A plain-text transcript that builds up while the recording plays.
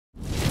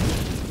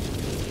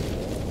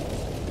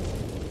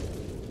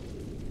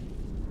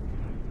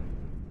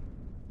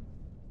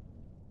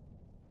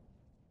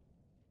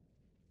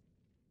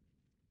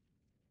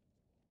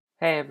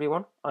Hey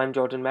everyone, I'm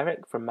Jordan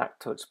Merrick from Mac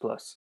Touch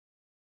Plus.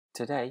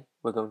 Today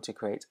we're going to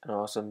create an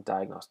awesome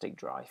diagnostic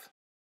drive.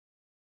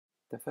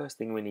 The first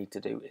thing we need to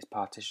do is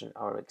partition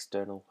our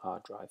external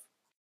hard drive.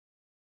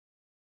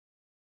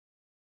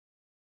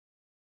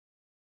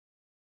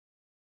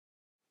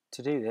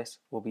 To do this,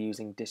 we'll be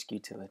using Disk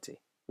Utility.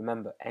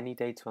 Remember, any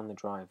data on the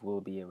drive will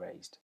be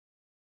erased.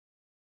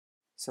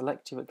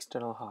 Select your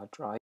external hard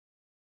drive,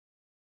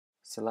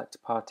 select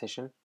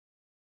Partition,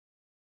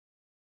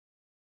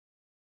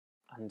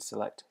 and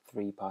select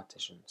 3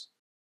 partitions.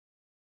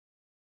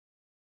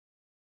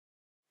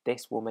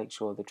 This will make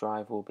sure the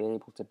drive will be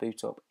able to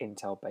boot up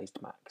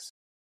Intel-based Macs.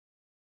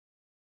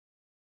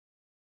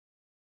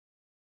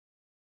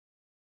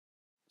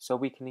 So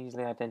we can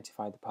easily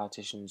identify the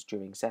partitions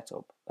during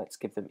setup, let's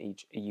give them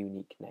each a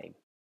unique name.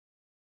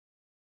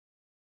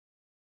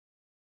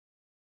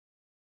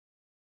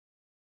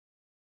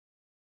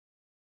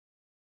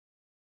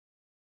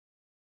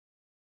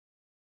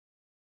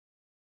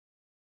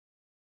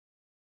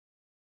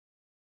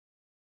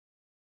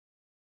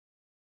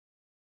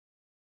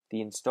 The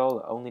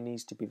installer only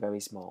needs to be very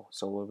small,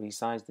 so we'll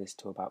resize this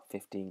to about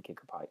 15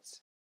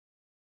 gigabytes.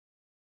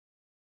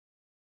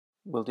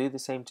 We'll do the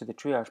same to the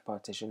triage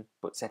partition,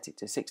 but set it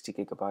to 60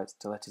 gigabytes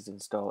to let us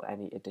install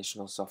any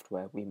additional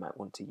software we might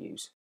want to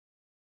use.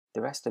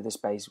 The rest of the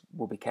space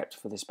will be kept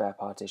for the spare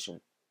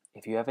partition.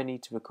 If you ever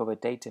need to recover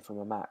data from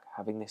a Mac,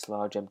 having this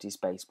large empty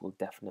space will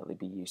definitely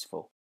be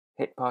useful.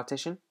 Hit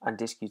Partition, and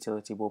Disk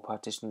Utility will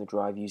partition the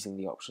drive using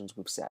the options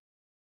we've set.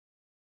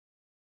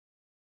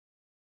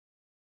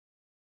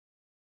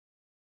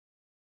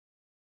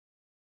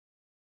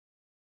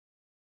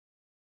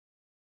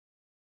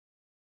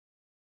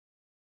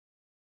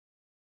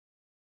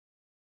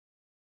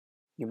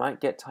 You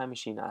might get Time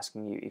Machine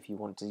asking you if you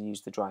want to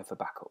use the drive for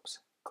backups.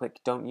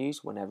 Click Don't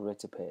Use whenever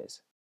it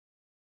appears.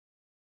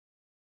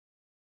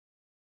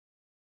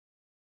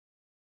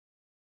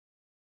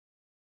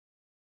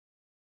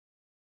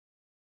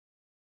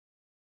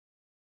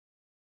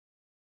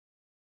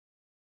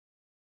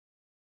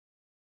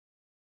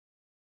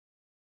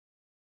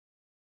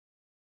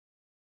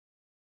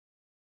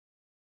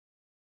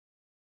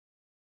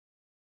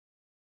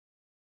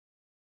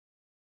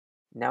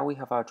 Now we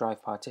have our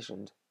drive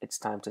partitioned, it's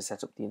time to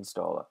set up the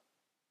installer.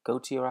 Go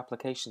to your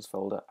Applications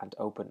folder and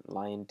open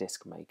Lion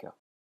Disk Maker.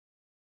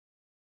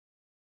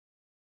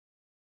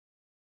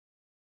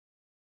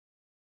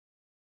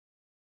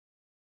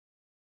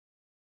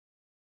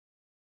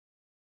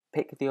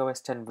 Pick the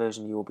OS X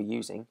version you will be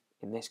using,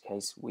 in this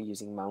case we're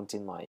using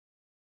Mountain Lion.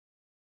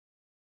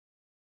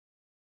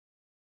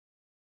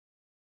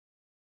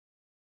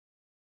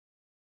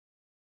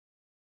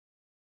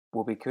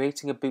 We'll be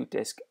creating a boot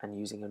disk and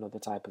using another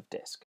type of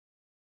disk.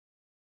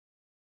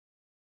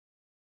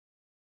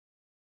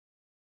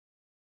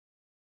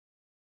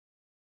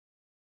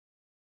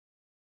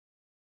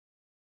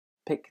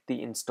 Pick the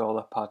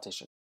installer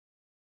partition.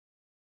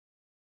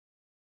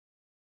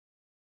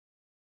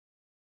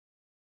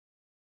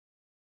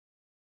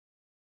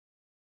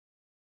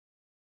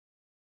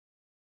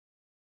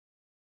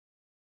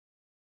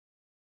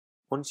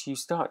 Once you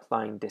start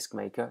Lion Disk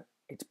Maker,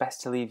 it's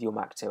best to leave your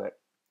Mac to it.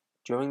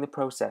 During the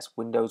process,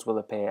 windows will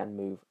appear and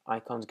move,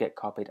 icons get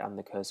copied and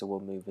the cursor will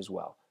move as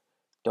well.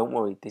 Don't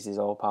worry, this is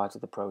all part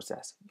of the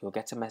process. You'll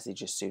get a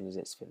message as soon as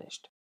it's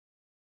finished.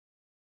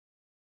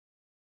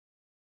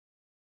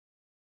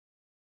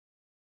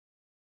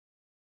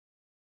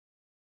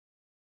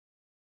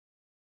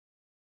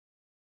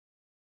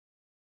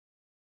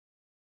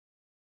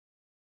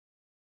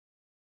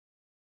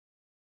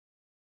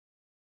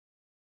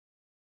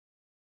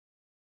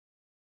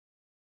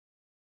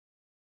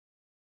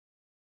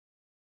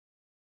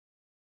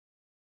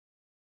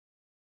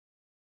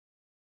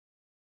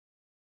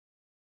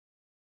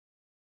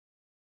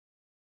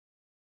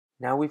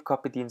 Now we've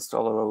copied the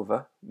installer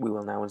over, we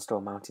will now install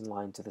Mountain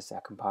Lion to the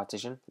second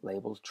partition,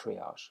 labelled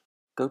Triage.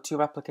 Go to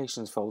your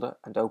Applications folder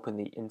and open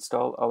the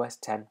Install OS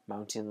X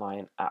Mountain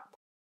Lion app.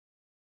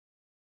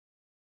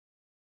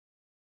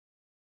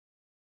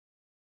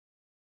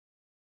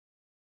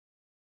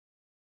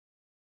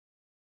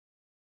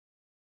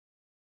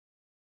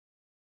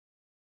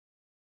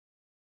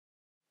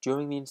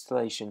 During the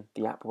installation,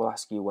 the app will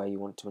ask you where you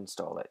want to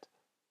install it.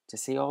 To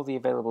see all the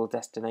available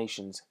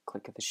destinations,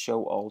 click the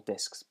Show All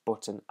Disks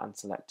button and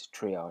select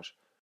Triage.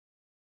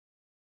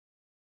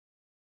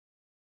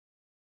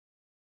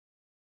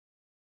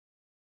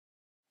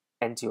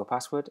 Enter your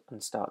password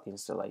and start the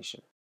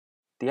installation.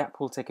 The app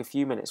will take a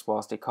few minutes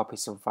whilst it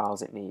copies some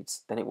files it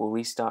needs, then it will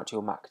restart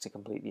your Mac to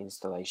complete the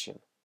installation.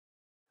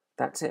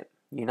 That's it.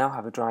 You now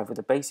have a drive with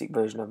a basic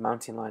version of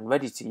Mountain Lion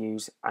ready to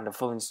use and a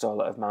full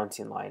installer of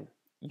Mountain Lion.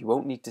 You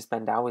won't need to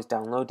spend hours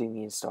downloading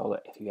the installer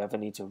if you ever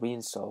need to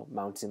reinstall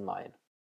Mountain Lion.